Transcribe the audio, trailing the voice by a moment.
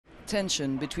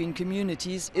tension between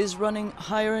communities is running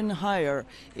higher and higher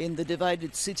in the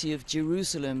divided city of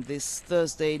Jerusalem this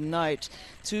Thursday night.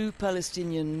 2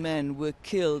 Palestinian men were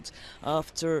killed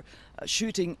after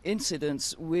shooting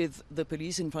incidents with the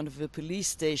police in front of a police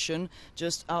station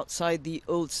just outside the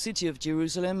old city of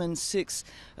Jerusalem, and 6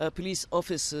 police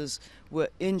officers were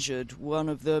injured, one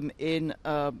of them in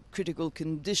critical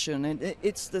condition. And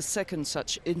it's the second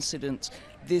such incident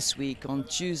this week. On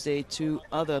Tuesday, 2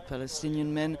 other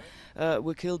Palestinian men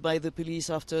were killed by the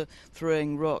police after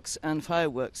throwing rocks and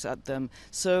fireworks at them.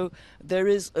 So there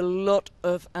is a lot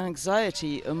of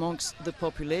anxiety amongst the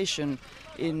population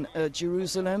in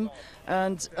Jerusalem,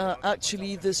 and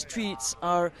actually the streets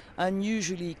are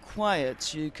unusually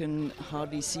quiet. You can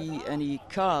hardly see any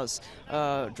cars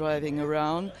driving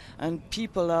around, and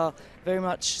people are very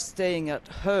much staying at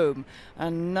home.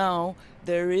 And now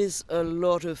there is a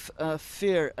lot of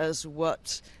fear as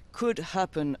what could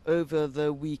happen over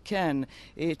the weekend.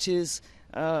 It is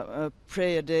a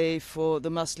prayer day for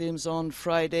the Muslims on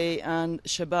Friday and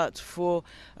Shabbat for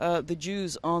the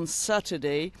Jews on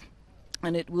Saturday.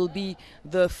 And it will be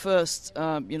the first,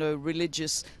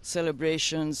 religious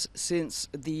celebrations since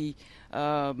the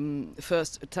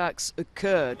first attacks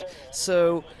occurred.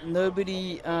 So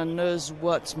nobody knows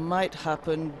what might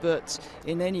happen, but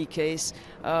in any case,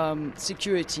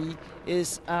 security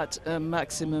is at a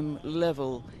maximum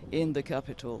level in the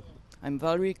capital. I'm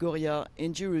Valerie Goria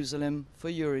in Jerusalem for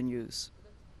Euronews.